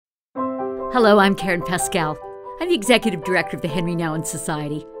Hello, I'm Karen Pascal. I'm the Executive Director of the Henri Nouwen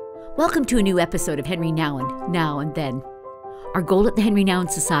Society. Welcome to a new episode of Henri Nouwen, Now and Then. Our goal at the Henri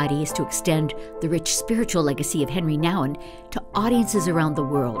Nouwen Society is to extend the rich spiritual legacy of Henri Nouwen to audiences around the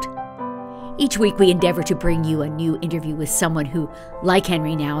world. Each week we endeavor to bring you a new interview with someone who, like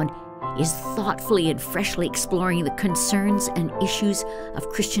Henri Nouwen, is thoughtfully and freshly exploring the concerns and issues of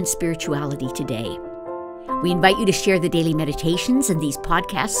Christian spirituality today. We invite you to share the daily meditations and these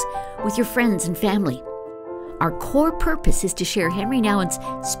podcasts with your friends and family. Our core purpose is to share Henri Nouwen's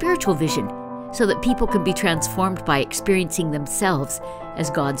spiritual vision so that people can be transformed by experiencing themselves as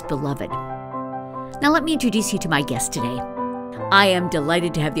God's beloved. Now let me introduce you to my guest today. I am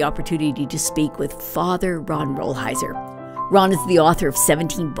delighted to have the opportunity to speak with Father Ron Rolheiser. Ron is the author of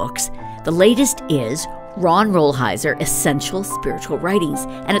 17 books. The latest is Ron Rolheiser, Essential Spiritual Writings,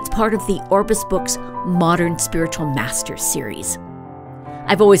 and it's part of the Orbis Books Modern Spiritual Masters series.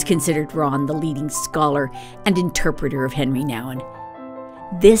 I've always considered Ron the leading scholar and interpreter of Henri Nouwen.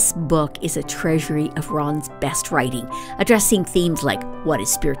 This book is a treasury of Ron's best writing, addressing themes like what is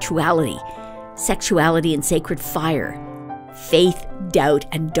spirituality, sexuality and sacred fire, faith, doubt,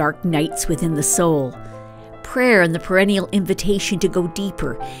 and dark nights within the soul, prayer and the perennial invitation to go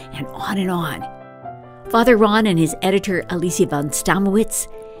deeper, and on and on. Father Ron and his editor, Alicia van Stamowitz,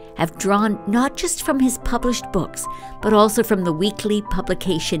 have drawn not just from his published books, but also from the weekly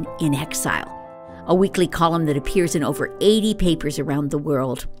publication In Exile, a weekly column that appears in over 80 papers around the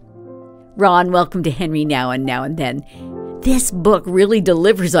world. Ron, welcome to Henri Nouwen, Now and Then. This book really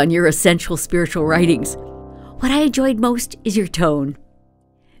delivers on your essential spiritual writings. What I enjoyed most is your tone.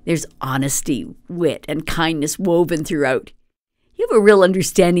 There's honesty, wit, and kindness woven throughout. You have a real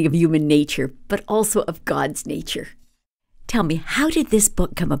understanding of human nature, but also of God's nature. Tell me, how did this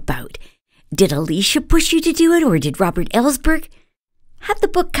book come about? Did Alicia push you to do it, or did Robert Ellsberg? How'd the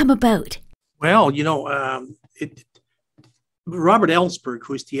book come about? Well, Robert Ellsberg,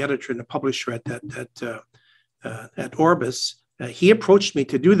 who's the editor and the publisher at Orbis, he approached me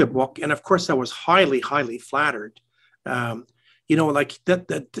to do the book, and of course I was highly, highly flattered. That's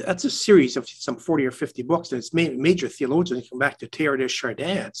a series of some 40 or 50 books, and it's major theologians come back to Teilhard de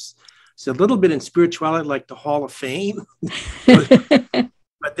Chardin. It's a little bit in spirituality, like the Hall of Fame.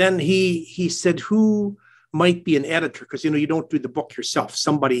 But then he said, who might be an editor? Because, you don't do the book yourself.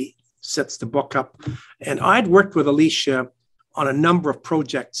 Somebody sets the book up. And I'd worked with Alicia on a number of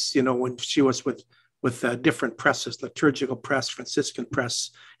projects, when she was with different presses, liturgical press, Franciscan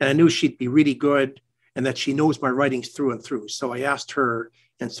press. And I knew she'd be really good and that she knows my writings through and through. So I asked her,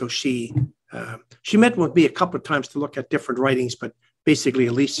 and so she met with me a couple of times to look at different writings, but basically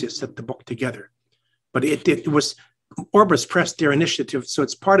Alicia set the book together. But it was Orbis Press, their initiative, so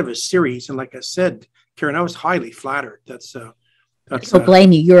it's part of a series. And like I said, Karen, I was highly flattered. Don't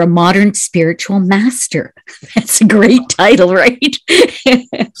blame you. You're a modern spiritual master. That's a great title, right?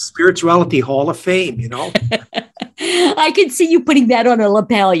 Spirituality Hall of Fame, I can see you putting that on a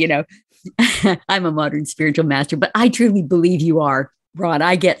lapel, I'm a modern spiritual master, but I truly believe you are, Ron.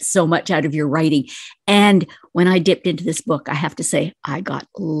 I get so much out of your writing. And when I dipped into this book, I have to say, I got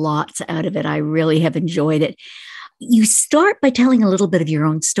lots out of it. I really have enjoyed it. You start by telling a little bit of your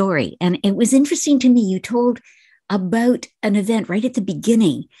own story. And it was interesting to me. You told about an event right at the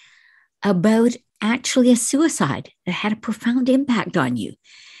beginning about actually a suicide that had a profound impact on you.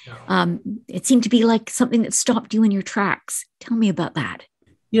 Yeah. It seemed to be like something that stopped you in your tracks. Tell me about that.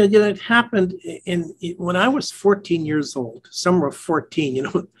 Yeah, it happened when I was 14 years old, summer of 14.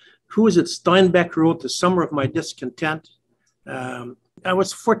 Who was it? Steinbeck wrote The Summer of My Discontent. I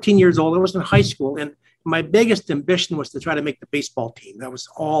was 14 years old. I was in high school, and my biggest ambition was to try to make the baseball team. That was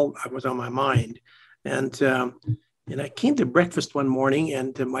all that was on my mind. And I came to breakfast one morning,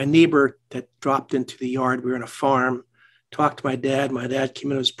 and my neighbor that dropped into the yard, we were on a farm, talked to my dad. My dad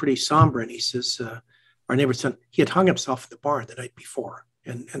came in, it was pretty somber, and he says, our neighbor's son, he had hung himself in the barn the night before.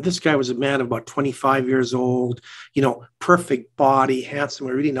 And this guy was a man of about 25 years old, perfect body, handsome,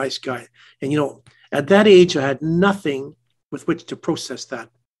 a really nice guy. And, at that age, I had nothing with which to process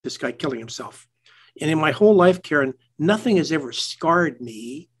this guy killing himself. And in my whole life, Karen, nothing has ever scarred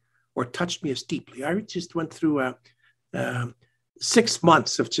me or touched me as deeply. I just went through 6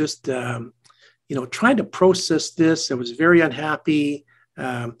 months of just, trying to process this. I was very unhappy.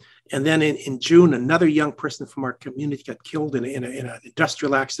 And then in June, another young person from our community got killed in an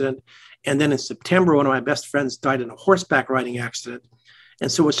industrial accident. And then in September, one of my best friends died in a horseback riding accident. And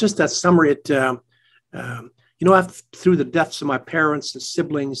so it's just that summer, through the deaths of my parents and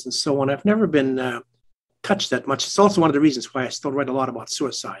siblings and so on, I've never been touched that much. It's also one of the reasons why I still write a lot about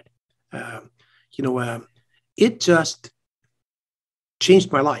suicide. It just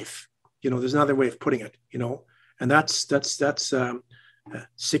changed my life. There's another way of putting it, and that's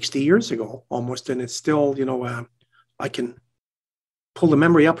 60 years ago almost. And it's still, I can pull the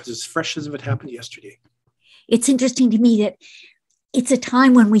memory up as fresh as if it happened yesterday. It's interesting to me that it's a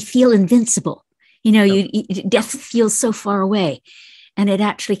time when we feel invincible. Death feels so far away. And it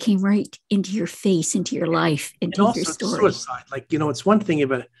actually came right into your face, into your life, into your story. Suicide, it's one thing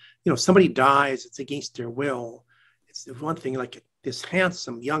if somebody dies, it's against their will. It's one thing, like this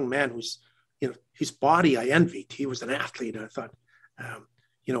handsome young man who's, his body I envied. He was an athlete. And I thought,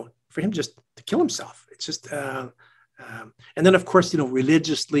 for him just to kill himself, it's just, and then of course,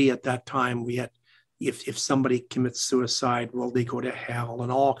 religiously at that time we had, if somebody commits suicide, will they go to hell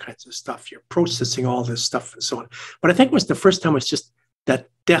and all kinds of stuff. You're processing all this stuff and so on. But I think it was the first time it's just that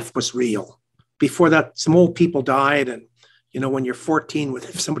death was real. Before that, some old people died. And, when you're 14,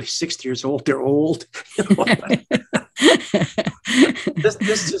 if somebody's 60 years old, they're old.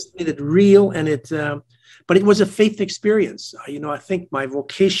 This just made it real. And but it was a faith experience. I think my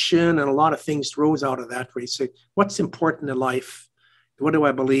vocation and a lot of things rose out of that, where you say, what's important in life? What do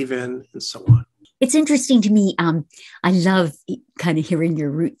I believe in? And so on. It's interesting to me. I love kind of hearing your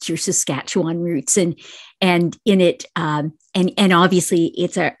roots, your Saskatchewan roots, and in it, and obviously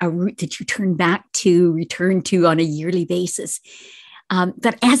it's a route that you return to on a yearly basis.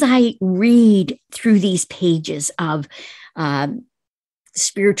 But as I read through these pages of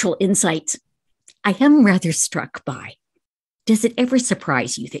spiritual insights, I am rather struck by, does it ever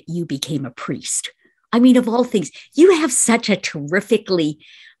surprise you that you became a priest? I mean, of all things, you have such a terrifically,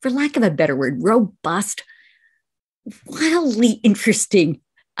 for lack of a better word, robust, wildly interesting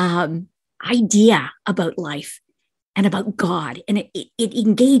idea about life and about God. And it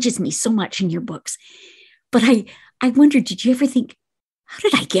engages me so much in your books. But I wonder, did you ever think, how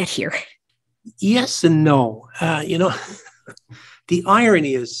did I get here? Yes and no. The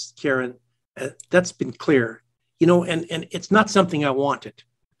irony is, Karen, that's been clear, and it's not something I wanted.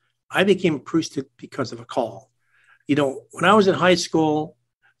 I became a priest because of a call. When I was in high school,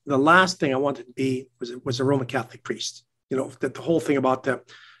 the last thing I wanted to be was a Roman Catholic priest. The whole thing about the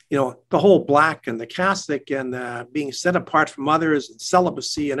whole Black and the Catholic and being set apart from others and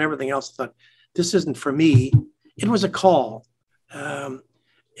celibacy and everything else. I thought, this isn't for me. It was a call. I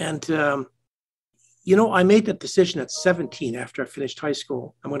made that decision at 17 after I finished high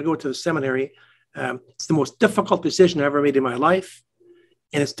school. I'm going to go to the seminary. It's the most difficult decision I ever made in my life.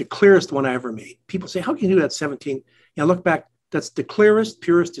 And it's the clearest one I ever made. People say, how can you do that at 17? I look back, that's the clearest,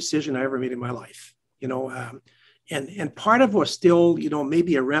 purest decision I ever made in my life. And part of it was still,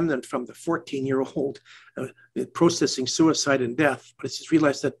 maybe a remnant from the 14-year-old processing suicide and death. But I just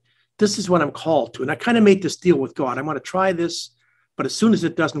realized that this is what I'm called to. And I kind of made this deal with God. I'm going to try this, but as soon as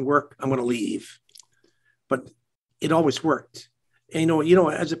it doesn't work, I'm going to leave. But it always worked. And,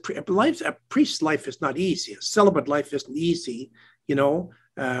 as a priest's life is not easy. A celibate life isn't easy, and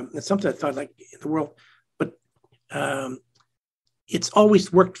sometimes I thought, like, in the world, but it's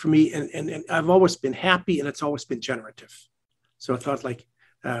always worked for me, and I've always been happy, and it's always been generative. So I thought, like,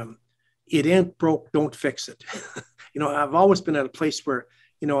 it ain't broke, don't fix it. I've always been at a place where,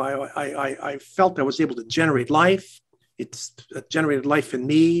 I felt I was able to generate life. It's generated life in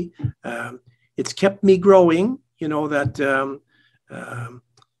me. It's kept me growing,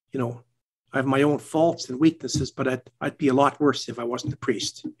 I have my own faults and weaknesses, but I'd be a lot worse if I wasn't a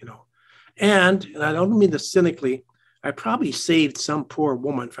priest, And I don't mean this cynically, I probably saved some poor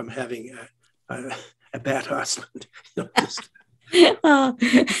woman from having a bad husband. Well,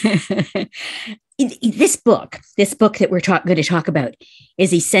 this book that we're going to talk about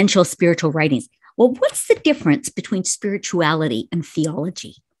is Essential Spiritual Writings. Well, what's the difference between spirituality and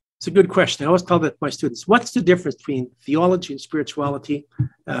theology? It's a good question. I always tell that to my students. What's the difference between theology and spirituality?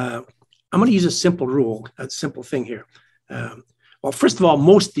 I'm going to use a simple rule, a simple thing here. Well, first of all,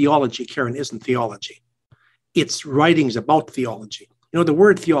 most theology, Karen, isn't theology. It's writings about theology. The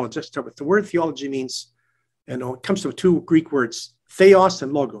word theology, let's start with the word theology means, it comes from two Greek words, theos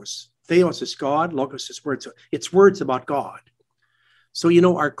and logos. Theos is God, logos is words. It's words about God. So,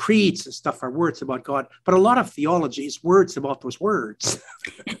 our creeds and stuff are words about God, but a lot of theology is words about those words.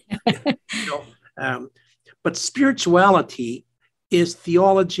 But spirituality is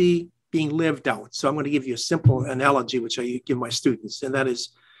theology being lived out. So I'm going to give you a simple analogy, which I give my students. And that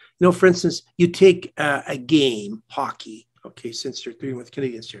is, for instance, you take a game, hockey. Okay, since you're dealing with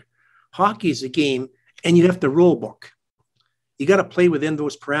Canadians here. Hockey is a game, and you have the rule book. You got to play within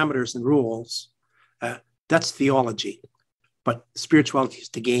those parameters and rules. That's theology. But spirituality is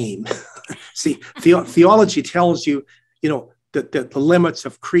the game. See, theology tells you, the limits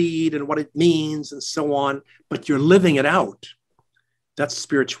of creed and what it means and so on, but you're living it out. That's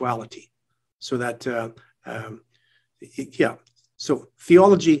spirituality. So that, yeah. So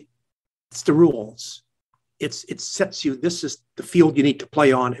theology, it's the rules. It sets you, this is the field you need to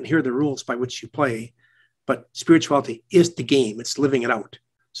play on, and here are the rules by which you play. But spirituality is the game. It's living it out.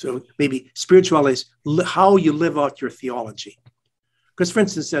 So maybe spirituality is how you live out your theology. Because, for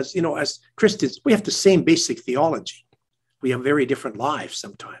instance, as Christians, we have the same basic theology. We have very different lives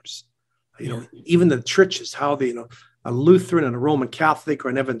sometimes. Even the churches, how they, a Lutheran and a Roman Catholic or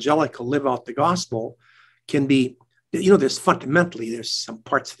an evangelical live out the gospel can be, there's some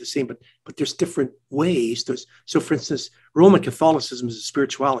parts of the same, but there's different ways. So, for instance, Roman Catholicism is a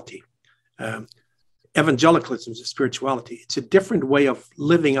spirituality. Evangelicalism is a spirituality. It's a different way of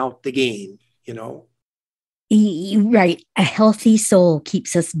living out the game, Right. A healthy soul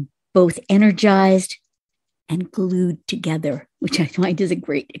keeps us both energized and glued together, which I find is a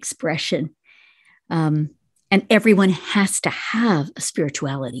great expression. And everyone has to have a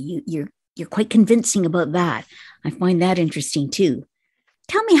spirituality. You're quite convincing about that. I find that interesting too.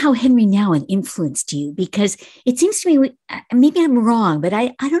 Tell me how Henri Nouwen influenced you, because it seems to me, maybe I'm wrong, but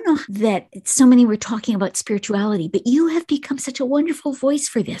I don't know that so many were talking about spirituality, but you have become such a wonderful voice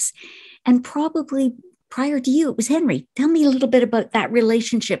for this. And probably prior to you, it was Henri. Tell me a little bit about that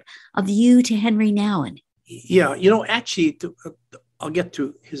relationship of you to Henri Nouwen. Yeah, actually, I'll get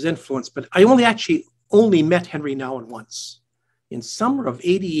to his influence, but I only met Henri Nouwen once in summer of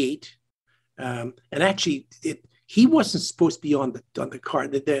 '88. And actually, he wasn't supposed to be on the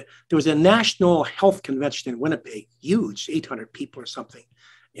card. There was a national health convention in Winnipeg, huge, 800 people or something.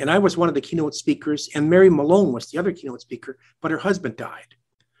 And I was one of the keynote speakers, and Mary Malone was the other keynote speaker, but her husband died.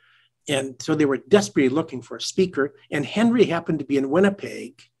 And so they were desperately looking for a speaker, and Henri happened to be in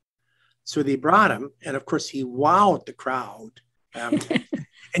Winnipeg. So they brought him, and of course, he wowed the crowd. And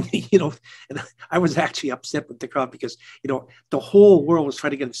I was actually upset with the crowd because, the whole world was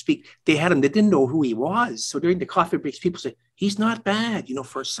trying to get him to speak. They didn't know who he was. So during the coffee breaks, people said, he's not bad,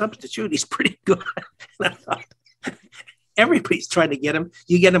 for a substitute, he's pretty good. And I thought, everybody's trying to get him.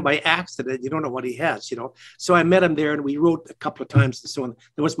 You get him by accident, you don't know what he has, So I met him there, and we wrote a couple of times and so on.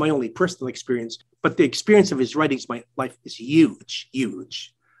 That was my only personal experience. But the experience of his writings, my life is huge,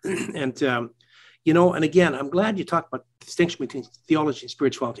 huge. And, and again, I'm glad you talked about the distinction between theology and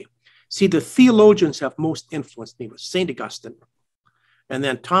spirituality. See, the theologians have most influenced me was St. Augustine, and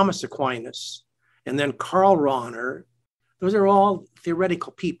then Thomas Aquinas, and then Karl Rahner. Those are all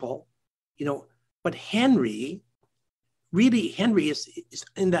theoretical people, but Henri is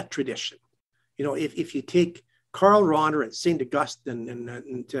in that tradition. If you take Karl Rahner and St. Augustine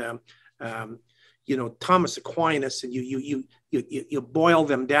and Thomas Aquinas, and you boil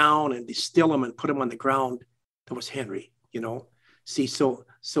them down and distill them and put them on the ground, that was Henri, See, so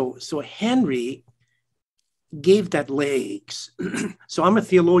Henri gave that legs. So I'm a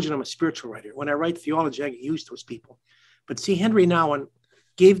theologian, I'm a spiritual writer. When I write theology, I use those people. But see, Henri Nouwen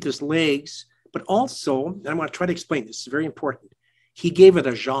gave this legs, but also, and I'm going to try to explain this, it's very important. He gave it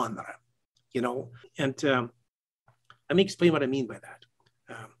a genre, and let me explain what I mean by that.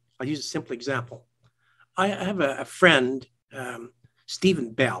 I'll use a simple example. I have a friend,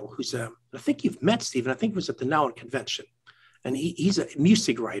 Stephen Bell, I think you've met Stephen. I think he was at the Nouwen convention, and he's a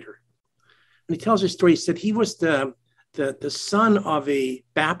music writer. And he tells his story. He said he was the son of a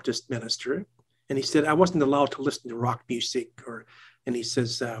Baptist minister, and he said I wasn't allowed to listen to rock music, and he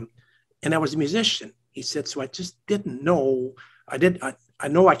says, and I was a musician. He said, so I just didn't know. I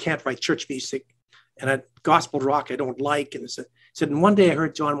know I can't write church music, and gospel rock I don't like. And he said, and one day I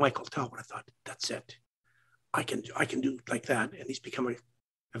heard John Michael Talbot. I thought, that's it. I can do like that. And he's become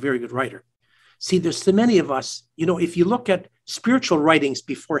a very good writer. See, there's so many of us, if you look at spiritual writings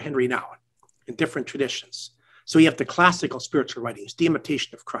before Henri Nouwen in different traditions. So you have the classical spiritual writings, the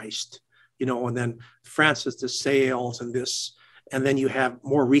Imitation of Christ, and then Francis de Sales and this. And then you have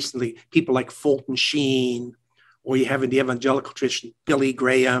more recently people like Fulton Sheen, or you have in the evangelical tradition, Billy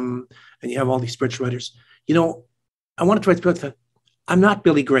Graham, and you have all these spiritual writers. I want to try to put that. I'm not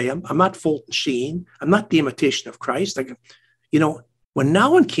Billy Graham. I'm not Fulton Sheen. I'm not the Imitation of Christ. When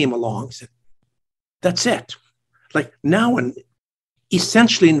Nouwen came along, said, that's it. Like Nouwen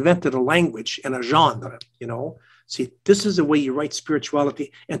essentially invented a language and a genre, See, this is the way you write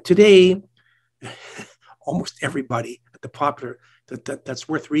spirituality. And today, almost everybody at the popular that's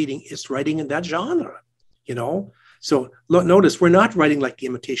worth reading is writing in that genre, So notice we're not writing like the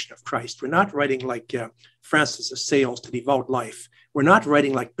Imitation of Christ. We're not writing like Francis de Sales, The Devout Life. We're not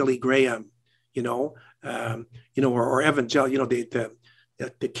writing like Billy Graham, or evangel,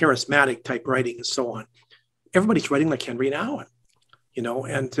 the charismatic type writing and so on. Everybody's writing like Henri Nouwen,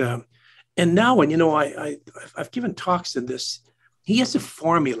 and Nouwen, I've given talks in this. He has a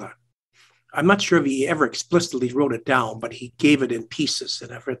formula. I'm not sure if he ever explicitly wrote it down, but he gave it in pieces.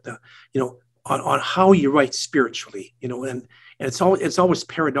 And I've read on how you write spiritually, and it's always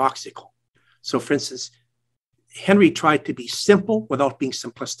paradoxical. So for instance, Henry tried to be simple without being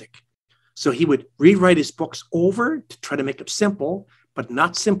simplistic. So he would rewrite his books over to try to make them simple, but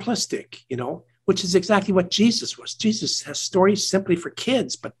not simplistic, which is exactly what Jesus was. Jesus has stories simply for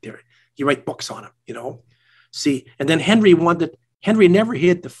kids, but you write books on them, See, and then Henry never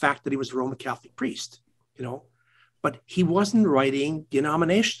hid the fact that he was a Roman Catholic priest, but he wasn't writing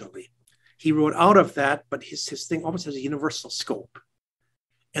denominationally. He wrote out of that, but his thing always has a universal scope.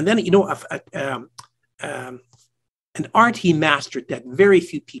 And then, an art he mastered that very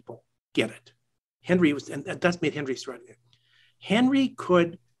few people get it. Henry was, and that's made Henry's writing. Henry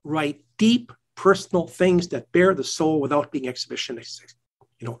could write deep personal things that bear the soul without being exhibitionistic.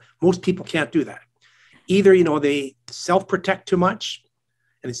 Most people can't do that. Either, they self-protect too much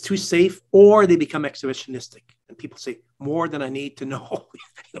and it's too safe, or they become exhibitionistic. And people say, more than I need to know.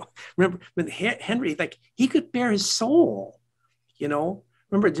 Remember when Henry, he could bear his soul,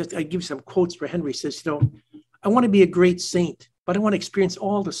 Remember, I give you some quotes where Henry says, I want to be a great saint, but I want to experience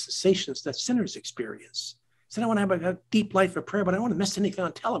all the sensations that sinners experience. He said, I want to have a deep life of prayer, but I don't want to miss anything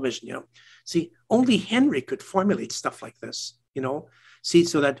on television, See, only Henry could formulate stuff like this, See,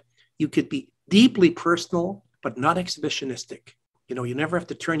 so that you could be deeply personal, but not exhibitionistic. You never have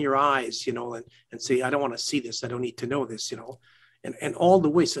to turn your eyes, and say, I don't want to see this. I don't need to know this, and all the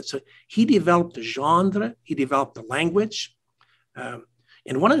way. So he developed a genre, he developed a language.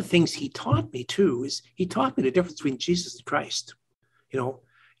 And one of the things he taught me too is he taught me the difference between Jesus and Christ.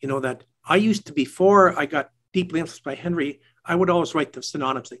 That I used to, before I got deeply influenced by Henry, I would always write the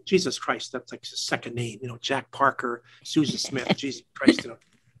synonyms like Jesus Christ. That's like his second name, Jack Parker, Susan Smith, Jesus Christ,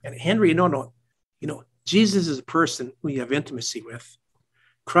 And Henry, no. Jesus is a person who you have intimacy with.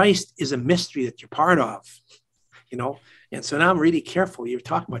 Christ is a mystery that you're part of, And so now I'm really careful. You're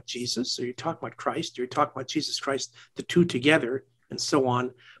talking about Jesus, or you're talking about Christ, or you're talking about Jesus Christ, the two together, and so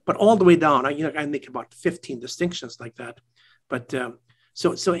on. But all the way down, I make about 15 distinctions like that. But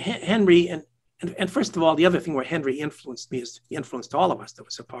so Henry, and first of all, the other thing where Henry influenced me is he influenced all of us that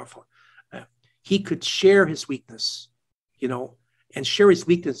was so powerful. He could share his weakness, and share his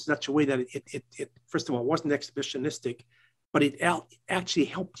weakness in such a way that it first of all, wasn't exhibitionistic, but it actually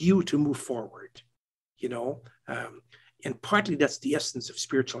helped you to move forward, and partly that's the essence of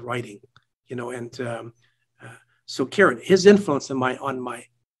spiritual writing, so Karen, his influence on my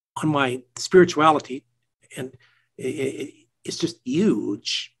spirituality, and it's just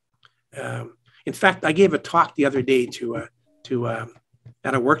huge. In fact, I gave a talk the other day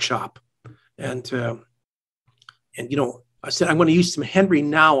at a workshop, and I said, I'm going to use some Henri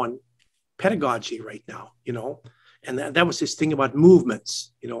Nouwen pedagogy right now, and that was his thing about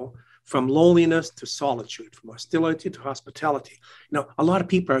movements, from loneliness to solitude, from hostility to hospitality. A lot of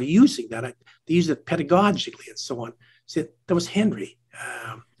people are using that. They use it pedagogically and so on. So that was Henry.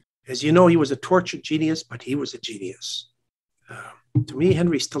 As you know, he was a tortured genius, but he was a genius. To me,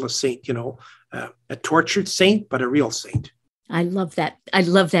 Henry's still a saint, a tortured saint, but a real saint. I love that.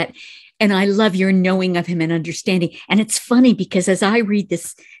 And I love your knowing of him and understanding. And it's funny because as I read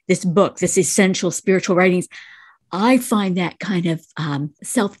this book, this Essential Spiritual Writings, I find that kind of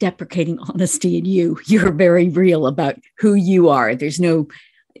self-deprecating honesty in you. You're very real about who you are. There's no,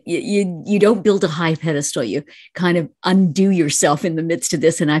 you don't build a high pedestal. You kind of undo yourself in the midst of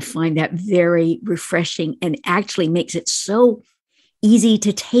this. And I find that very refreshing and actually makes it so easy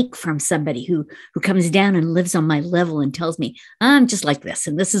to take from somebody who comes down and lives on my level and tells me, I'm just like this,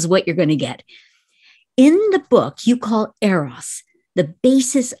 and this is what you're going to get. In the book, you call Eros the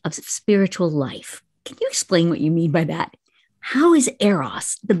basis of spiritual life. Can you explain what you mean by that? How is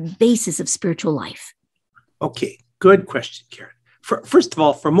Eros the basis of spiritual life? Okay, good question, Karen. First of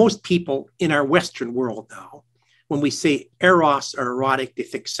all, for most people in our Western world now, when we say Eros or erotic, they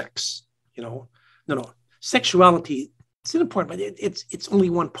think sex. No. Sexuality, it's an important, but it's only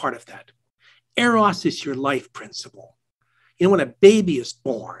one part of that. Eros is your life principle. When a baby is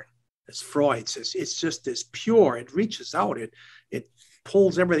born, as Freud says, it's just as pure. It reaches out. It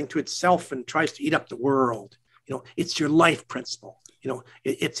pulls everything to itself and tries to eat up the world. It's your life principle.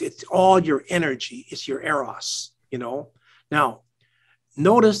 It's all your energy. It's your Eros. Now,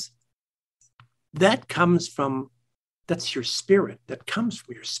 notice that's your spirit. That comes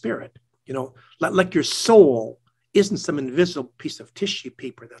from your spirit. Like your soul isn't some invisible piece of tissue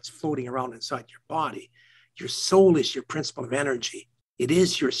paper that's floating around inside your body. Your soul is your principle of energy. It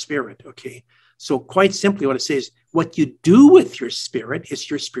is your spirit, okay? So quite simply what it says, what you do with your spirit is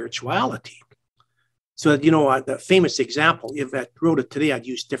your spirituality. So that, you know, the famous example, if I wrote it today, I'd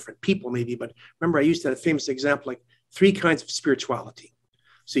use different people maybe, but remember I used that famous example, like 3 kinds of spirituality.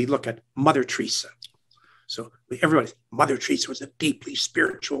 So you look at Mother Teresa. So Mother Teresa was a deeply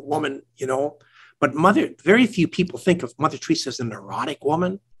spiritual woman, you know, but very few people think of Mother Teresa as an erotic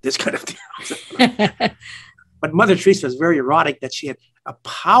woman, this kind of thing. But Mother Teresa was very erotic, that she had a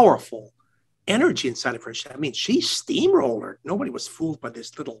powerful energy inside of her. I mean, she steamrolled. Nobody was fooled by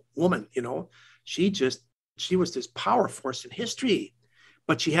this little woman, you know. She was this power force in history,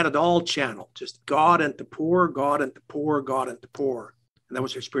 but she had it all channeled, just God and the poor, God and the poor, God and the poor. And that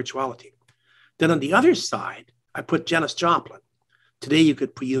was her spirituality. Then on the other side, I put Janis Joplin. Today, you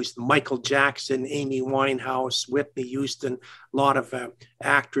could use Michael Jackson, Amy Winehouse, Whitney Houston, a lot of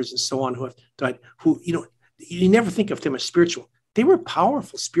actors and so on who have died, who, you know, you never think of them as spiritual. They were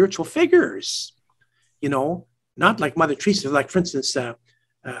powerful spiritual figures, you know, not like Mother Teresa. Like, for instance,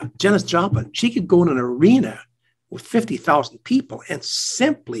 Janis Joplin, she could go in an arena with 50,000 people and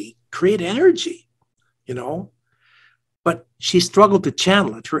simply create energy, you know, but she struggled to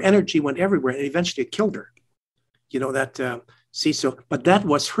channel it. Her energy went everywhere, and eventually it killed her. You know, that, but that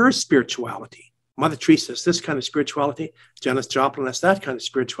was her spirituality. Mother Teresa is this kind of spirituality. Janis Joplin has that kind of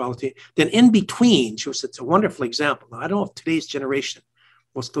spirituality. Then in between, it's a wonderful example. Now, I don't know if today's generation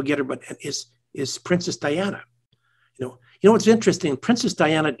will still get her, but is Princess Diana. You know what's interesting? Princess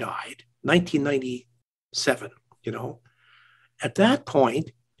Diana died 1997. You know, at that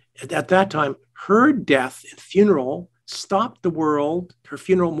point, at that time, her death and funeral stopped the world. Her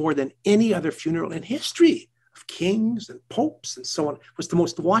funeral, more than any other funeral in history of kings and popes and so on, was the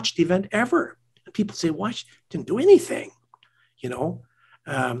most watched event ever. People say, why? She didn't do anything, you know.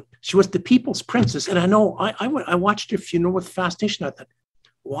 She was the people's princess. And I know I watched her funeral with fascination. I thought,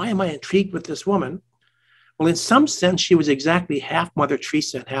 why am I intrigued with this woman? Well, in some sense, she was exactly half Mother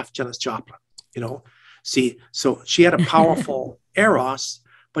Teresa and half Janis Joplin, you know. See, so she had a powerful eros,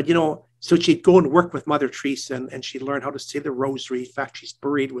 but, you know, so she'd go and work with Mother Teresa, and she'd learn how to say the rosary. In fact, she's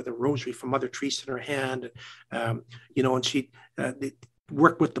buried with a rosary from Mother Teresa in her hand, you know, and she'd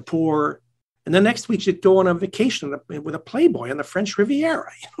work with the poor. And the next week she'd go on a vacation with a playboy on the French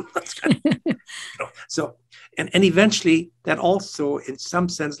Riviera. You know, that's kind of, you know, so, and eventually that also, in some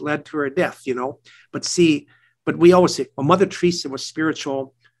sense, led to her death. You know, but we always say, well, Mother Teresa was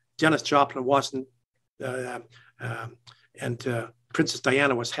spiritual, Janis Joplin wasn't, and Princess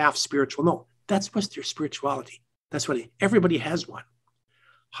Diana was half spiritual. No, that's what's their spirituality. That's what everybody has one.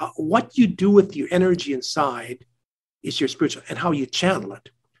 What you do with your energy inside is your spiritual, and how you channel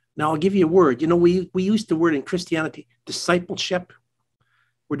it. Now, I'll give you a word. You know, we use the word in Christianity, discipleship.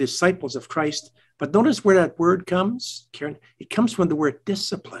 We're disciples of Christ. But notice where that word comes, Karen. It comes from the word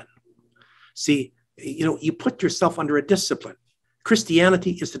discipline. See, you know, you put yourself under a discipline.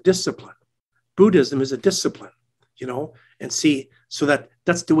 Christianity is a discipline. Buddhism is a discipline, you know. And see, so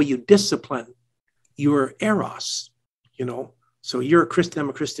that's the way you discipline your eros, you know. So you're a Christian, I'm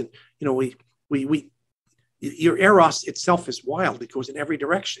a Christian. You know, your eros itself is wild. It goes in every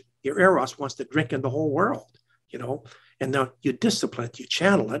direction. Your eros wants to drink in the whole world, you know, and now you discipline it, you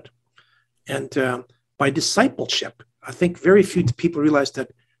channel it. And by discipleship, I think very few people realize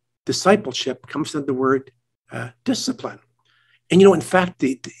that discipleship comes from the word discipline. And, you know, in fact,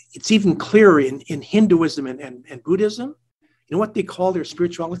 it's even clearer in Hinduism and Buddhism. You know what they call their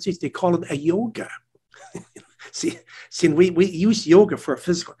spiritualities? They call it a yoga. see, we use yoga for a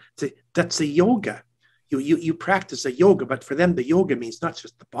physical, that's a yoga. You practice a yoga, but for them, the yoga means not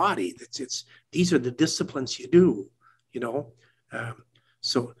just the body. These are the disciplines you do, you know.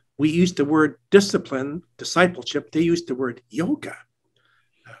 So we use the word discipline, discipleship. They use the word yoga.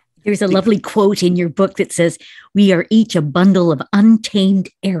 There's a lovely quote in your book that says, "We are each a bundle of untamed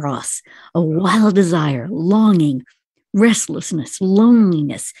eros, a wild desire, longing, restlessness,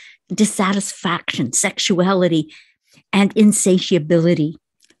 loneliness, dissatisfaction, sexuality, and insatiability.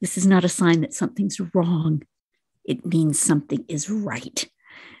 This is not a sign that something's wrong. It means something is right."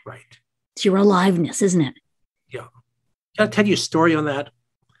 Right. It's your aliveness, isn't it? Yeah. Can I tell you a story on that?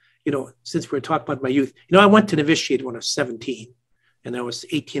 You know, since we're talking about my youth, you know, I went to initiate when I was 17, and I was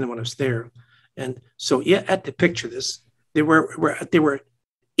 18 when I was there. And so, yeah, at the picture this, there were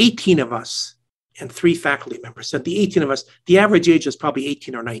 18 of us and 3 faculty members. So the 18 of us, the average age was probably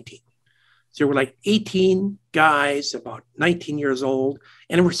 18 or 19. So we're like 18 guys, about 19 years old,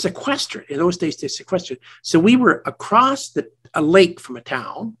 and we're sequestered. In those days, they sequestered. So we were across a lake from a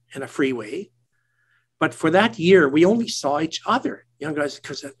town and a freeway. But for that year, we only saw each other, young guys,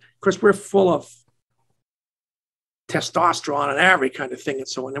 because of course we're full of testosterone and every kind of thing and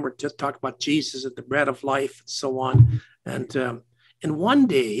so on. And we're just talking about Jesus and the bread of life and so on. And one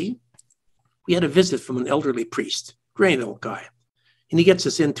day, we had a visit from an elderly priest, great old guy. And he gets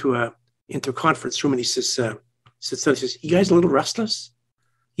us into a conference room and he says, you guys a little restless?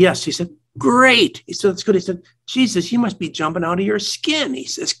 Yes. He said, great. He said, that's good. He said, Jesus, you must be jumping out of your skin. He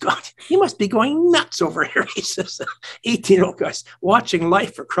says, God, you must be going nuts over here. He says, 18-year-old guys watching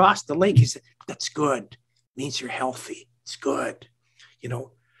life across the lake. He said, that's good. It means you're healthy. It's good. And,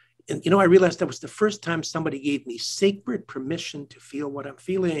 I realized that was the first time somebody gave me sacred permission to feel what I'm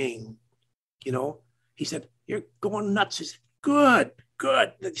feeling. He said, you're going nuts. He said, good.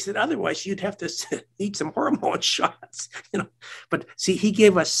 He said, otherwise you'd have to need some hormone shots, But see, he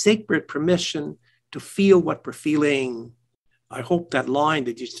gave us sacred permission to feel what we're feeling. I hope that line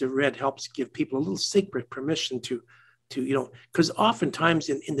that you just read helps give people a little sacred permission to because oftentimes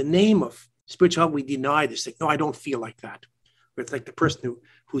in the name of spirituality, we deny this. Like, no, I don't feel like that. It's like the person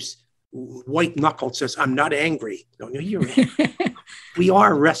who's white knuckled says, I'm not angry. No, you're angry. We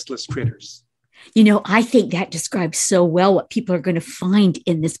are restless critters. I think that describes so well what people are going to find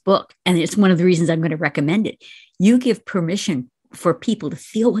in this book. And it's one of the reasons I'm going to recommend it. You give permission for people to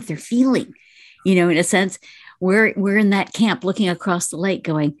feel what they're feeling. In a sense, we're in that camp looking across the lake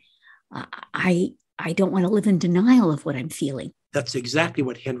going, I don't want to live in denial of what I'm feeling. That's exactly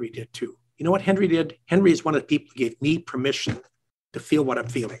what Henri did too. You know what Henri did? Henri is one of the people who gave me permission to feel what I'm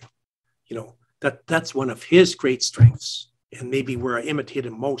feeling. That's one of his great strengths. And maybe where I imitate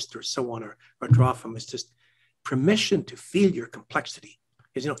him most or so on, or draw from, is just permission to feel your complexity.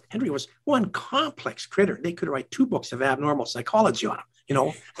 Because, Henri was one complex critter. They could write 2 books of abnormal psychology on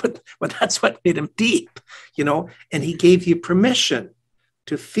him, but that's what made him deep, and he gave you permission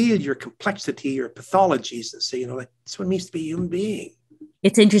to feel your complexity, your pathologies, and say, that's what it means to be a human being.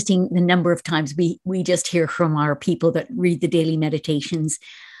 It's interesting the number of times we just hear from our people that read the daily meditations,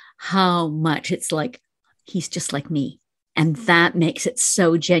 how much it's like, he's just like me. And that makes it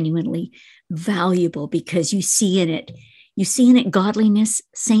so genuinely valuable because you see in it godliness,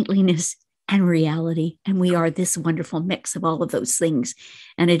 saintliness, and reality. And we are this wonderful mix of all of those things.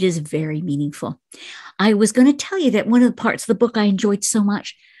 And it is very meaningful. I was going to tell you that one of the parts of the book I enjoyed so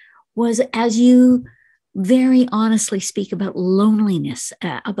much was as you very honestly speak about loneliness,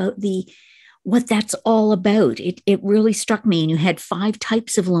 about what that's all about. It really struck me. And you had 5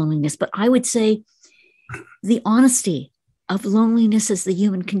 types of loneliness, but I would say the honesty of loneliness as the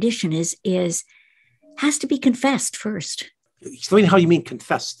human condition has to be confessed first. Explain how you mean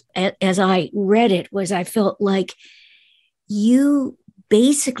confessed. As I read it, I felt like you'd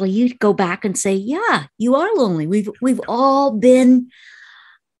go back and say, yeah, you are lonely. We've all been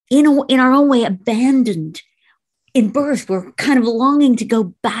in our own way abandoned in birth. We're kind of longing to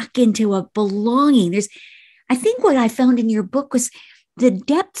go back into a belonging. I think what I found in your book was the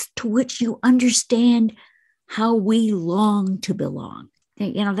depth to which you understand how we long to belong.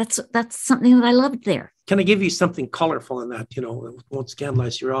 That's something that I loved there. Can I give you something colorful in that? It won't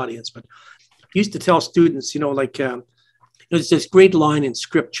scandalize your audience, but I used to tell students, there's this great line in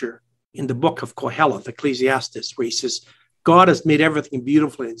scripture in the book of Kohelet, Ecclesiastes, where he says, God has made everything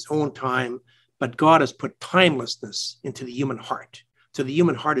beautiful in its own time, but God has put timelessness into the human heart. So the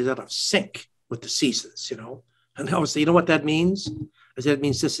human heart is out of sync with the seasons, And I always say, you know what that means? I said, it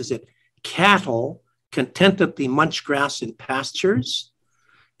means this is it. Cattle contentedly munch grass in pastures,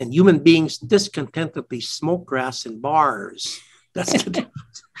 and human beings discontentedly smoke grass in bars. That's the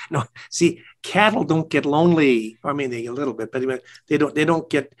difference. No, see, cattle don't get lonely. I mean, they get a little bit, but they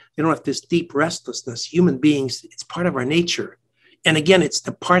don't have this deep restlessness. Human beings, it's part of our nature. And again, it's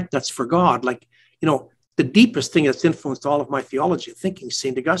the part that's for God. Like, the deepest thing that's influenced all of my theology and thinking,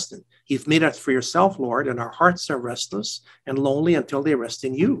 St. Augustine, you've made us for yourself, Lord, and our hearts are restless and lonely until they rest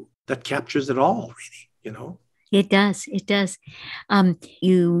in you. That captures it all, really, It does. It does.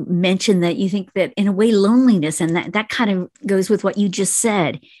 You mentioned that you think that in a way, loneliness, and that kind of goes with what you just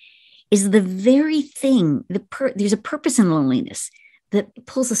said, is the very thing, there's a purpose in loneliness that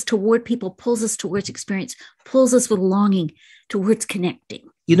pulls us toward people, pulls us towards experience, pulls us with longing towards connecting.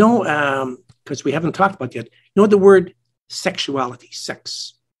 Because we haven't talked about yet, the word sexuality,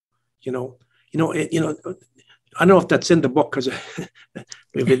 sex, I don't know if that's in the book because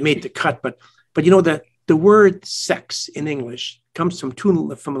it made the cut, but the word sex in English comes from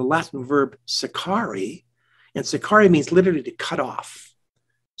the Latin verb secare, and secare means literally to cut off.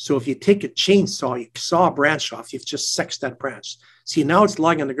 So if you take a chainsaw, you saw a branch off, you've just sexed that branch. See, now it's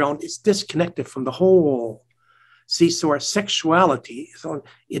lying on the ground, it's disconnected from the whole. See, so our sexuality,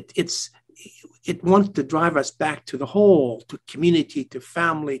 it wants to drive us back to the whole, to community, to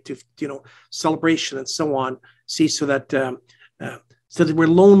family, to celebration, and so on. See, so that we're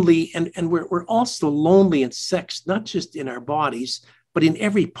lonely, and we're also lonely in sex, not just in our bodies, but in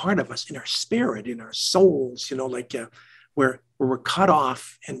every part of us, in our spirit, in our souls, where we're cut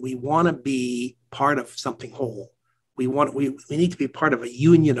off and we want to be part of something whole. We need to be part of a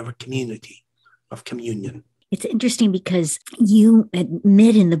union, of a community, of communion. It's interesting because you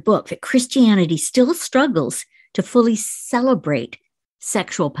admit in the book that Christianity still struggles to fully celebrate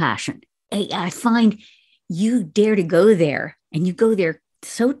sexual passion. I find you dare to go there, and you go there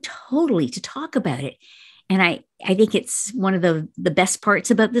so totally to talk about it. And I think it's one of the best parts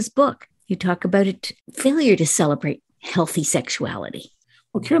about this book. You talk about it, failure to celebrate healthy sexuality.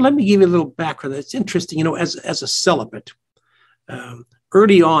 Well, Karen, let me give you a little background. It's interesting, as a celibate,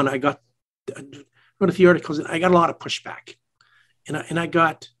 early on, I wrote a few articles, and I got a lot of pushback, and I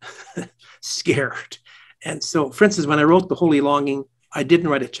got scared. And so, for instance, when I wrote The Holy Longing, I didn't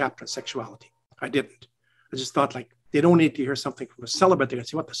write a chapter on sexuality. I didn't. I just thought, they don't need to hear something from a celibate. They're going to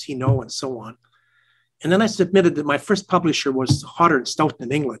say, what does he know? And so on. And then I submitted that my first publisher was Hodder and Stoughton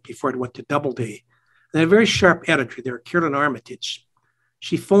in England before it went to Doubleday. And a very sharp editor there, Kieran Armitage,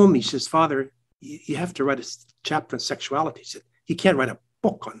 she phoned me. She says, Father, you have to write a chapter on sexuality. She said, you can't write a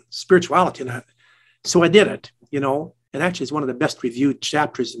book on spirituality. So I did it, and actually it's one of the best reviewed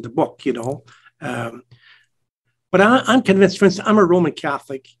chapters in the book, But I'm convinced, for instance, I'm a Roman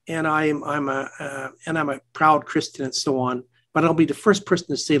Catholic, and I'm a proud Christian and so on. But I'll be the first person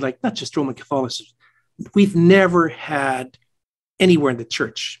to say, not just Roman Catholicism, we've never had anywhere in the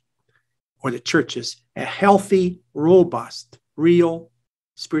church or the churches a healthy, robust, real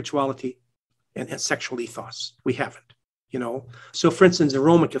spirituality and sexual ethos. We haven't, So, for instance, in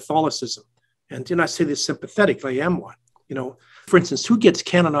Roman Catholicism, and I say this sympathetically, I am one, For instance, who gets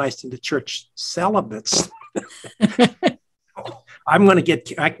canonized in the church? Celibates. I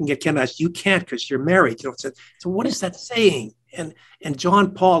can get canonized. You can't because you're married. So what is that saying? And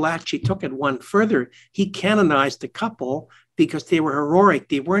John Paul actually took it one further. He canonized a couple because they were heroic.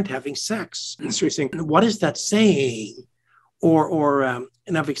 They weren't having sex. So he's saying, what is that saying?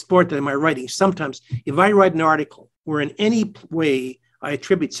 And I've explored that in my writing. Sometimes if I write an article where in any way I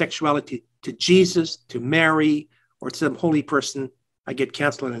attribute sexuality to Jesus, to Mary, or to some holy person, I get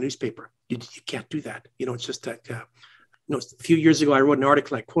canceled in a newspaper. You can't do that. It's just that, a few years ago, I wrote an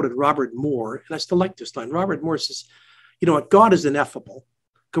article, I quoted Robert Moore, and I still like this line. Robert Moore says, God is ineffable.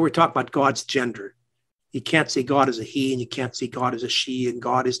 Because we're talking about God's gender. You can't say God is a he, and you can't say God is a she, and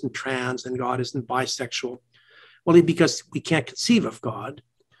God isn't trans, and God isn't bisexual. Well, because we can't conceive of God,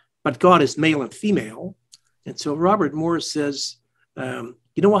 but God is male and female. And so Robert Moore says, how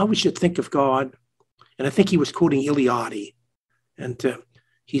we should think of God? And I think he was quoting Eliade. And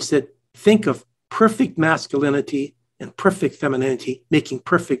he said, think of perfect masculinity and perfect femininity, making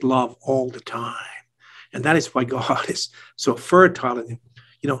perfect love all the time. And that is why God is so fertile. And,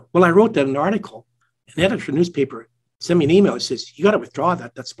 I wrote that in an article. An editor of the newspaper sent me an email. He says, you got to withdraw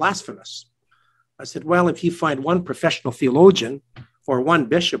that. That's blasphemous. I said, well, if you find one professional theologian or one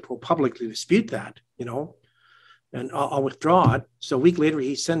bishop who will publicly dispute that, and I'll withdraw it. So a week later,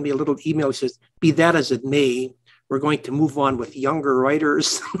 he sent me a little email. He says, be that as it may, we're going to move on with younger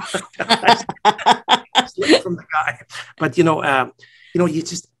writers. From the guy. But,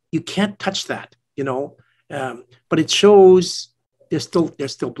 you can't touch that, but it shows there's still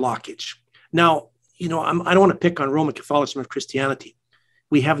blockage. Now, I don't want to pick on Roman Catholicism or Christianity.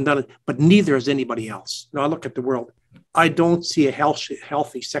 We haven't done it, but neither has anybody else. Now I look at the world. I don't see a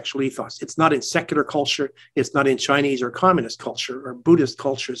healthy sexual ethos. It's not in secular culture. It's not in Chinese or communist culture or Buddhist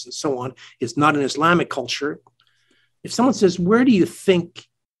cultures and so on. It's not in Islamic culture. If someone says, where do you think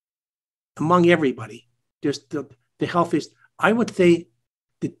among everybody there's the healthiest, I would say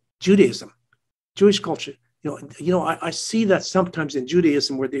the Judaism, Jewish culture. I see that sometimes in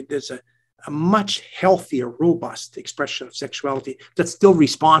Judaism where there's a much healthier, robust expression of sexuality that's still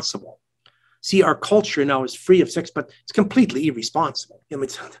responsible. See, our culture now is free of sex, but it's completely irresponsible.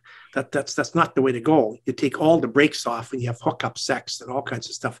 That's not the way to go. You take all the brakes off and you have hookup sex and all kinds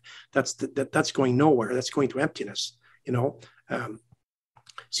of stuff. That's going nowhere. That's going to emptiness.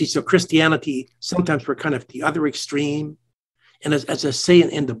 So Christianity, sometimes we're kind of the other extreme. And as I say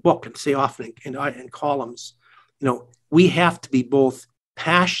in the book and say often in columns, we have to be both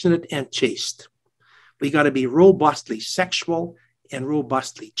passionate and chaste. We got to be robustly sexual and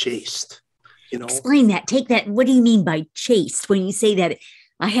robustly chaste. Explain that. Take that. What do you mean by chaste? When you say that,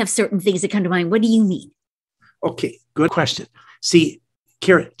 I have certain things that come to mind. What do you mean? Okay, good question. See,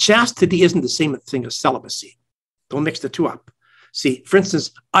 Karen, chastity isn't the same thing as celibacy. Don't mix the two up. See, for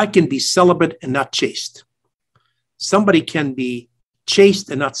instance, I can be celibate and not chaste. Somebody can be chaste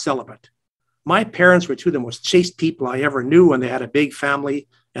and not celibate. My parents were two of the most chaste people I ever knew, and they had a big family,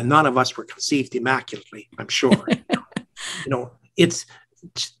 and none of us were conceived immaculately, I'm sure.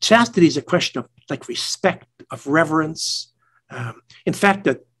 chastity is a question of like respect, of reverence. In fact,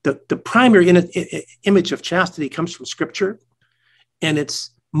 the primary image of chastity comes from Scripture, and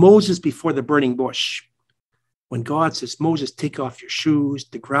it's Moses before the burning bush. When God says, Moses, take off your shoes,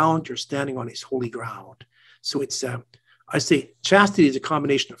 the ground you're standing on is holy ground. So it's, I say chastity is a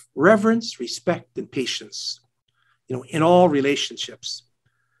combination of reverence, respect, and patience. In all relationships,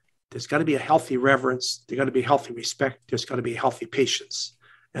 there's got to be a healthy reverence. There's got to be healthy respect. There's got to be healthy patience.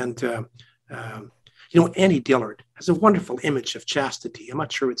 And, Annie Dillard has a wonderful image of chastity. I'm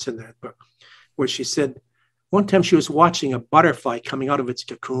not sure it's in that book, where she said one time she was watching a butterfly coming out of its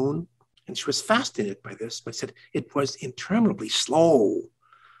cocoon, and she was fascinated by this, but said it was interminably slow.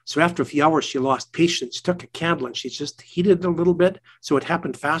 So after a few hours, she lost patience, took a candle, and she just heated it a little bit so it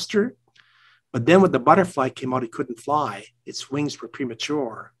happened faster. But then when the butterfly came out, it couldn't fly. Its wings were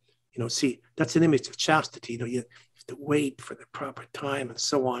premature. See, that's an image of chastity. You have to wait for the proper time and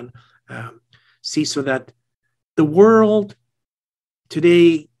so on. So that the world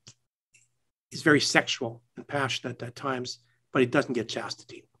today is very sexual and passionate at times, but it doesn't get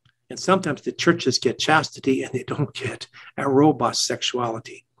chastity. And sometimes the churches get chastity and they don't get a robust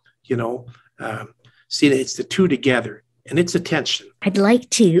sexuality. It's the two together, and it's a tension. I'd like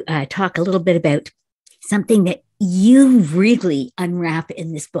to talk a little bit about something that you really unwrap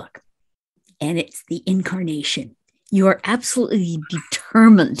in this book, and it's the incarnation. You are absolutely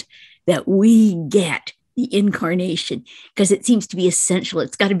determined that we get the incarnation because it seems to be essential.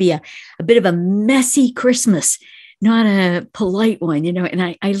 It's got to be a bit of a messy Christmas, not a polite one,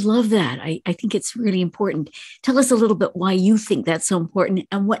 and I love that. I think it's really important. Tell us a little bit why you think that's so important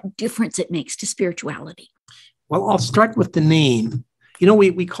and what difference it makes to spirituality. Well, I'll start with the name.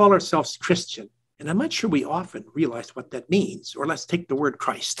 We call ourselves Christian, and I'm not sure we often realize what that means. Or let's take the word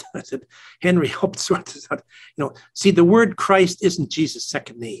Christ. I said, Henry helped sort this out. See, the word Christ isn't Jesus'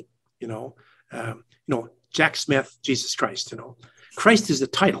 second name. Jack Smith, Jesus Christ. Christ is a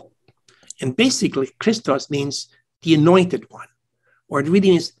title, and basically, Christos means the anointed one, or it really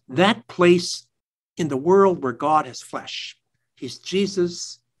means that place in the world where God has flesh. He's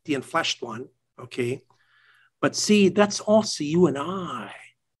Jesus, the enfleshed one. Okay. But see, that's also you and I.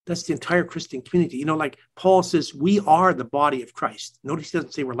 That's the entire Christian community. Like Paul says, we are the body of Christ. Notice he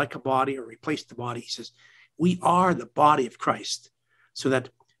doesn't say we're like a body or replace the body. He says, we are the body of Christ.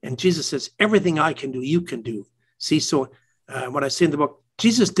 And Jesus says, everything I can do, you can do. See, so what I say in the book,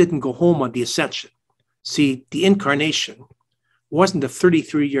 Jesus didn't go home on the ascension. See, the incarnation wasn't a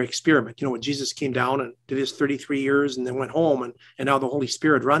 33-year experiment. When Jesus came down and did his 33 years and then went home and now the Holy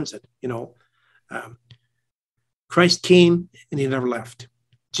Spirit runs it, Christ came and he never left.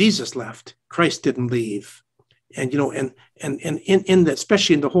 Jesus left. Christ didn't leave. And, and in the,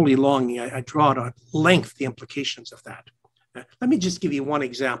 especially in the Holy Longing, I draw out at length the implications of that. Let me just give you one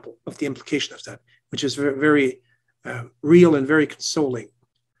example of the implication of that, which is very, very real and very consoling.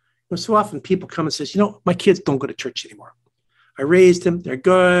 So often people come and says, my kids don't go to church anymore. I raised them. They're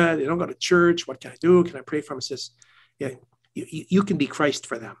good. They don't go to church. What can I do? Can I pray for them? He says, yeah, you can be Christ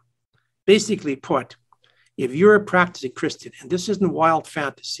for them. Basically put, if you're a practicing Christian, and this isn't wild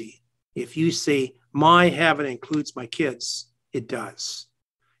fantasy, if you say, my heaven includes my kids, it does.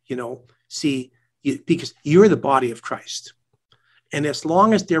 Because you're the body of Christ. And as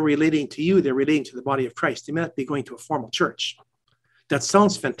long as they're relating to you, they're relating to the body of Christ. They may not be going to a formal church. That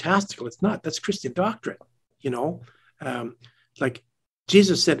sounds fantastical. It's not. That's Christian doctrine. Like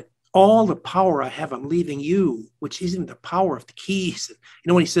Jesus said, all the power I have, I'm leaving you, which isn't the power of the keys.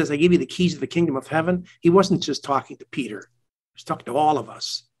 When he says, I give you the keys of the kingdom of heaven, he wasn't just talking to Peter. He was talking to all of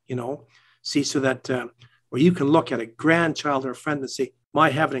us, See, so that where you can look at a grandchild or a friend and say, my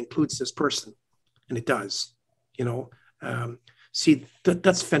heaven includes this person. And it does, See,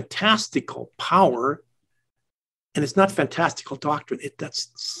 that's fantastical power. And it's not fantastical doctrine. That's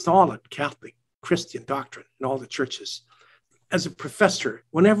solid Catholic Christian doctrine in all the churches. As a professor,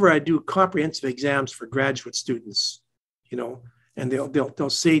 whenever I do comprehensive exams for graduate students, and they'll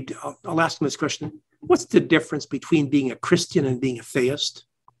say, I'll ask them this question, what's the difference between being a Christian and being a theist?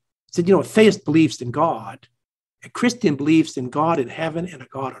 I said, a theist believes in God. A Christian believes in God in heaven and a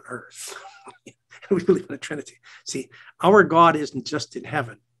God on earth. We believe in the Trinity. See, our God isn't just in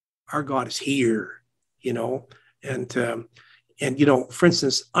heaven. Our God is here, And for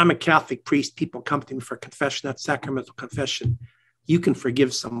instance, I'm a Catholic priest. People come to me for confession, that's sacramental confession. You can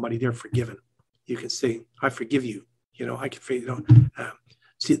forgive somebody, they're forgiven. You can say, I forgive you. I can forgive,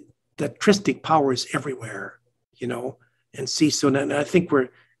 see, that Christic power is everywhere, and see, so now I think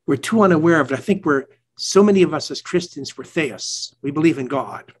we're too unaware of it. I think so many of us as Christians, we're theists. We believe in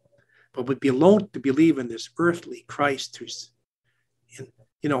God, but we belong to believe in this earthly Christ who's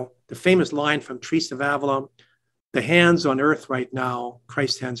the famous line from Teresa of Avila, the hands on earth right now,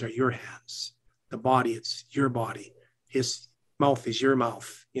 Christ's hands are your hands. The body, it's your body. His mouth is your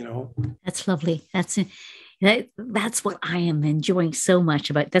mouth, That's lovely. That's what I am enjoying so much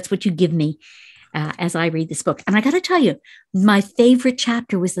about. That's what you give me as I read this book. And I got to tell you, my favorite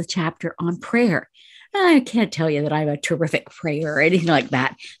chapter was the chapter on prayer. I can't tell you that I'm a terrific prayer or anything like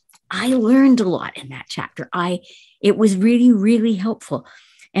that. I learned a lot in that chapter. It was really, really helpful.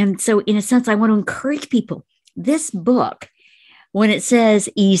 And so in a sense, I want to encourage people. This book, when it says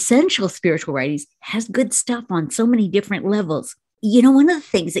essential spiritual writings, has good stuff on so many different levels. One of the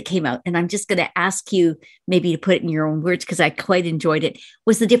things that came out, and I'm just going to ask you maybe to put it in your own words because I quite enjoyed it,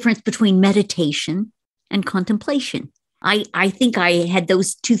 was the difference between meditation and contemplation. I think I had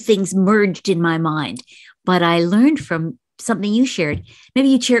those two things merged in my mind, but I learned from something you shared. Maybe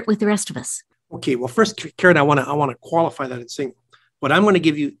you'd share it with the rest of us. Okay. Well, first, Karen, I want to qualify that and saying what I'm going to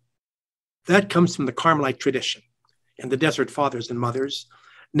give you, that comes from the Carmelite tradition and the Desert Fathers and Mothers.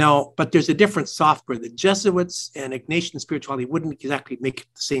 Now, but there's a different software. The Jesuits and Ignatian spirituality wouldn't exactly make it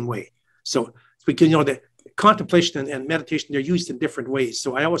the same way. So because, the contemplation and meditation, they're used in different ways.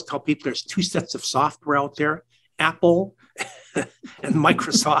 So I always tell people there's two sets of software out there, Apple and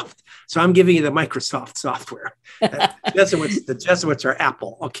Microsoft. So I'm giving you the Microsoft software. The Jesuits are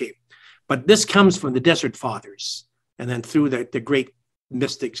Apple. Okay. But this comes from the Desert Fathers and then through the great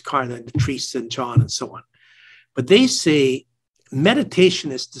mystics, the Teresa and John and so on. But they say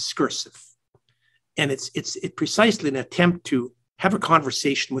meditation is discursive. And it's precisely an attempt to have a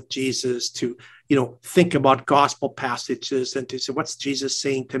conversation with Jesus, to, think about gospel passages and to say, what's Jesus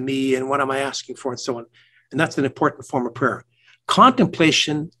saying to me and what am I asking for and so on. And that's an important form of prayer.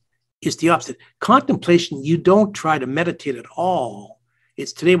 Contemplation is the opposite. Contemplation, you don't try to meditate at all.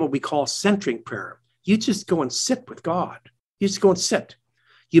 It's today what we call centering prayer. You just go and sit with God. You just go and sit.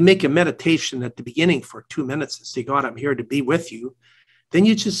 You make a meditation at the beginning for 2 minutes and say, God, I'm here to be with you. Then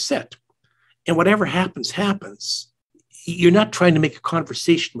you just sit. And whatever happens, happens. You're not trying to make a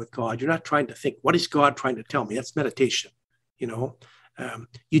conversation with God. You're not trying to think, what is God trying to tell me? That's meditation. You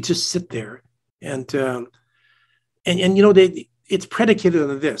just sit there. And it's predicated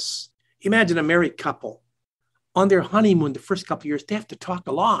on this. Imagine a married couple. On their honeymoon, the first couple of years, they have to talk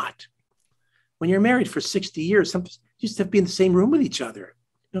a lot. When you're married for 60 years, sometimes you just have to be in the same room with each other.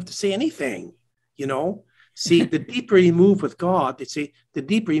 You don't have to say anything, See, the deeper you move with God, they say, the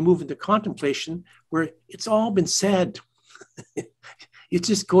deeper you move into contemplation, where it's all been said. You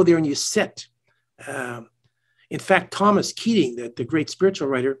just go there and you sit. In fact, Thomas Keating, the great spiritual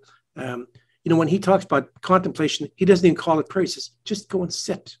writer, when he talks about contemplation, he doesn't even call it prayer. He says, just go and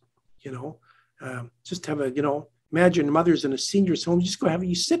sit, just have imagine your mother's in a senior's home, just go have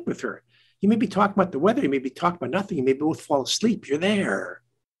you sit with her. You may be talking about the weather. You may be talking about nothing. You may both fall asleep. You're there,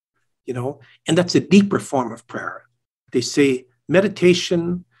 and that's a deeper form of prayer. They say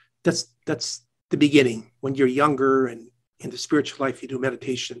meditation, that's the beginning. When you're younger and in the spiritual life, you do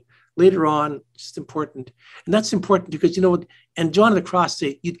meditation. Later on, it's important. And that's important because, and John of the Cross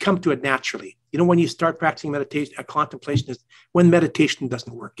say you'd come to it naturally. When you start practicing meditation, contemplation is when meditation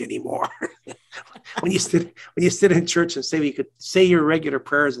doesn't work anymore. when you sit in church and say you could say your regular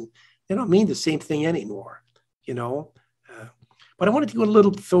prayers and they don't mean the same thing anymore, But I wanted to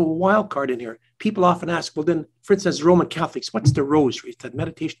go throw a wild card in here. People often ask, well, then, for instance, Roman Catholics, what's the rosary? Is that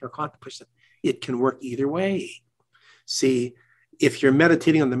meditation or contemplation? It can work either way. See, if you're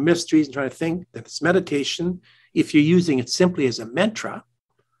meditating on the mysteries and trying to think, then it's meditation. If you're using it simply as a mantra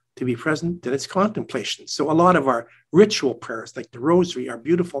to be present, then it's contemplation. So a lot of our ritual prayers, like the rosary, are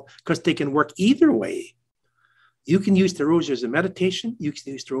beautiful because they can work either way. You can use the rosary as a meditation. You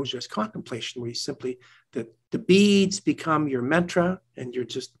can use the rosary as contemplation, where you simply, the beads become your mantra and you're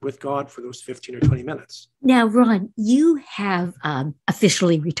just with God for those 15 or 20 minutes. Now, Ron, you have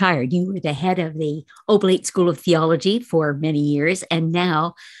officially retired. You were the head of the Oblate School of Theology for many years. And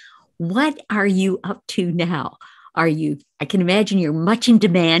now, what are you up to now? I can imagine you're much in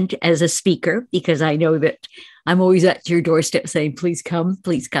demand as a speaker, because I know that I'm always at your doorstep saying, please come,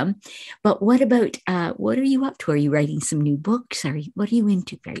 please come. But what about, what are you up to? Are you writing some new books? What are you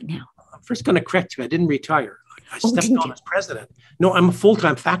into right now? I'm first going to correct you. I didn't retire. I stepped down as president. No, I'm a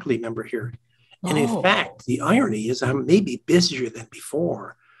full-time faculty member here. And in fact, the irony is I'm maybe busier than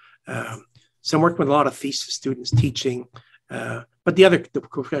before. So I'm working with a lot of thesis students teaching. But the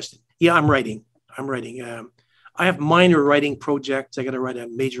question, I'm writing. I have minor writing projects. I got to write a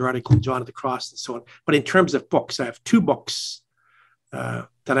major article on John of the Cross and so on. But in terms of books, I have 2 books that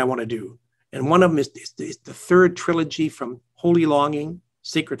I want to do. And one of them is the third trilogy from Holy Longing,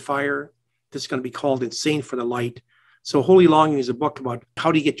 Sacred Fire. This is going to be called Insane for the Light. So Holy Longing is a book about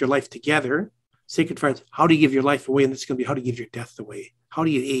how do you get your life together. Sacred Friends, how do you give your life away? And it's going to be how do you give your death away? How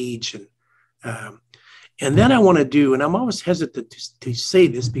do you age? And then I want to do, and I'm always hesitant to say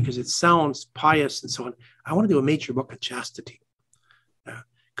this because it sounds pious and so on. I want to do a major book on chastity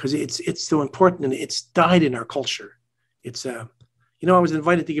because it's so important and it's died in our culture. It's, I was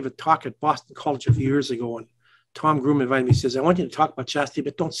invited to give a talk at Boston College a few years ago, and Tom Groom invited me. He says, I want you to talk about chastity,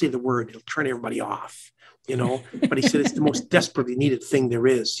 but don't say the word. It'll turn everybody off, But he said it's the most desperately needed thing there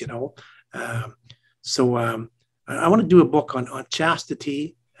is, So I want to do a book on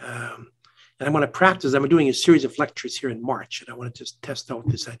chastity. And I want to practice. I'm doing a series of lectures here in March, and I want to just test out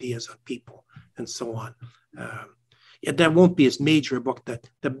these ideas on people and so on. That won't be as major a book.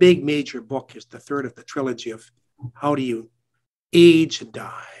 The big major book is the third of the trilogy of how do you age and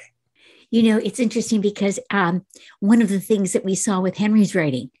die. It's interesting because one of the things that we saw with Henry's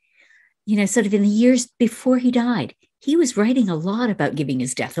writing, sort of in the years before he died, he was writing a lot about giving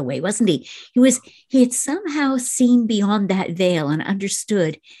his death away, wasn't he? He had somehow seen beyond that veil and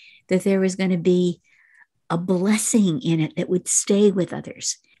understood that there was going to be a blessing in it that would stay with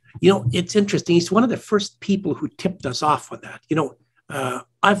others. It's interesting. He's one of the first people who tipped us off on that.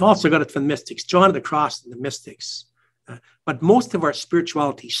 I've also got it from the mystics, John of the Cross and the mystics. But most of our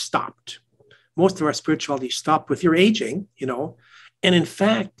spirituality stopped. Most of our spirituality stopped with your aging, And in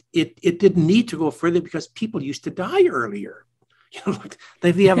fact, it didn't need to go further because people used to die earlier.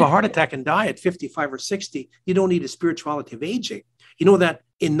 If you have a heart attack and die at 55 or 60, you don't need a spirituality of aging. That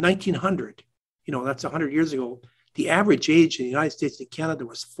in 1900, that's 100 years ago, the average age in the United States and Canada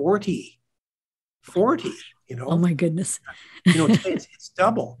was 40. Oh my goodness. Today it's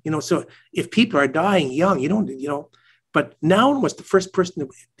double, so if people are dying young, you don't, but Nouwen was the first person,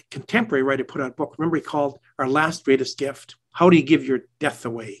 the contemporary writer, put out a book. Remember, he called Our Last Greatest Gift. How do you give your death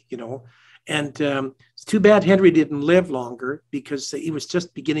away? And it's too bad Henry didn't live longer because he was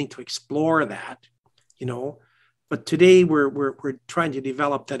just beginning to explore that, But today we're trying to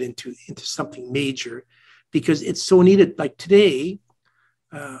develop that into something major because it's so needed. Like today,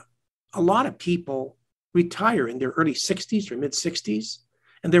 a lot of people retire in their early 60s or mid 60s,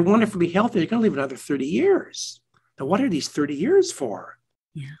 and they're wonderfully healthy. They're going to live another 30 years. Now, what are these 30 years for?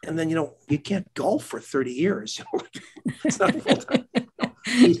 Yeah. And then, you can't golf for 30 years. It's not full time.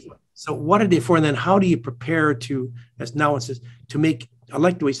 So what are they for? And then how do you prepare to, as Nouwen says, to make, I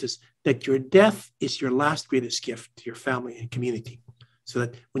like the way he says, that your death is your last greatest gift to your family and community. So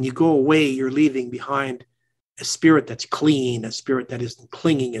that when you go away, you're leaving behind a spirit that's clean, a spirit that isn't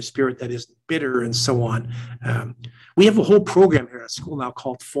clinging, a spirit that isn't bitter, and so on. We have a whole program here at school now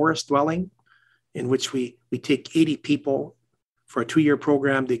called Forest Dwelling, in which we take 80 people for a 2-year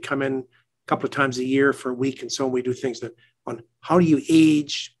program. They come in a couple of times a year for a week, and so on. We do things on how do you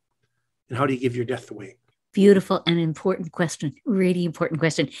age and how do you give your death away. Beautiful and important question, really important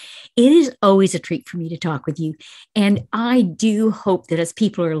question. It is always a treat for me to talk with you. And I do hope that as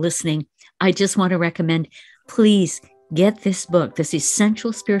people are listening, I just want to recommend, please get this book, This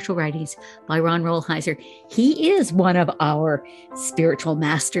Essential Spiritual Writings by Ron Rolheiser. He is one of our spiritual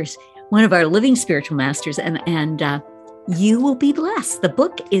masters, one of our living spiritual masters, and you will be blessed. The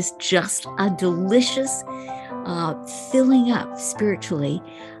book is just a delicious filling up spiritually,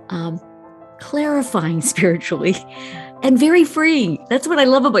 clarifying spiritually, and very freeing. That's what I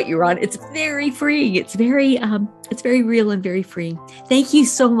love about you, Ron. It's very freeing. It's very real and very freeing. Thank you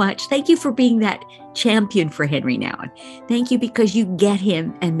so much. Thank you for being that champion for Henri Nouwen. Thank you because you get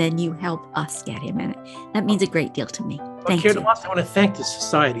him and then you help us get him. And that means a great deal to me. Thank you. Also, I want to thank the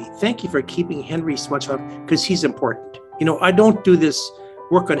society. Thank you for keeping Henri so much up because he's important. I don't do this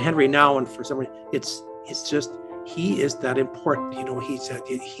work on Henri Nouwen for some reason. It's just, he is that important.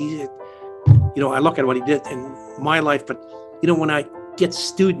 I look at what he did in my life, but when I get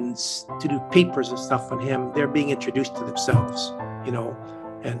students to do papers and stuff on him, they're being introduced to themselves,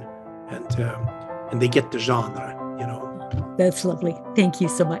 and they get the genre, That's lovely. Thank you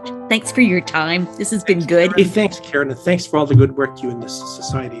so much. Thanks for your time. This has been good. Hey, thanks, Karen, and thanks for all the good work you and this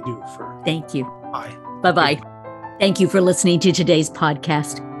society do. Thank you. Bye. Bye-bye. Thank you for listening to today's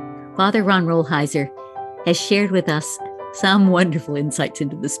podcast. Father Ron Rolheiser has shared with us some wonderful insights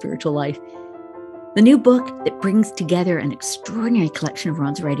into the spiritual life. The new book that brings together an extraordinary collection of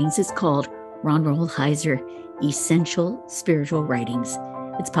Ron's writings is called Ron Rolheiser, Essential Spiritual Writings.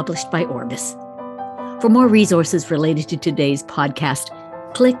 It's published by Orbis. For more resources related to today's podcast,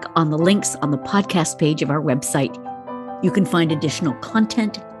 click on the links on the podcast page of our website. You can find additional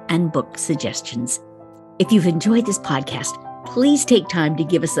content and book suggestions. If you've enjoyed this podcast, please take time to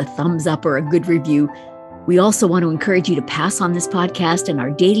give us a thumbs up or a good review. We also want to encourage you to pass on this podcast and our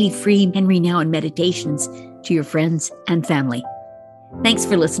daily free Henri Nouwen meditations to your friends and family. Thanks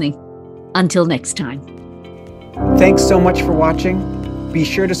for listening. Until next time. Thanks so much for watching. Be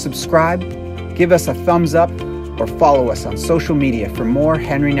sure to subscribe, give us a thumbs up, or follow us on social media for more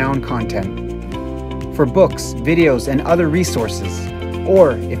Henri Nouwen content. For books, videos, and other resources,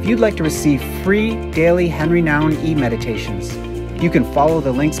 or if you'd like to receive free daily Henri Nouwen e-meditations, you can follow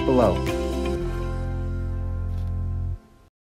the links below.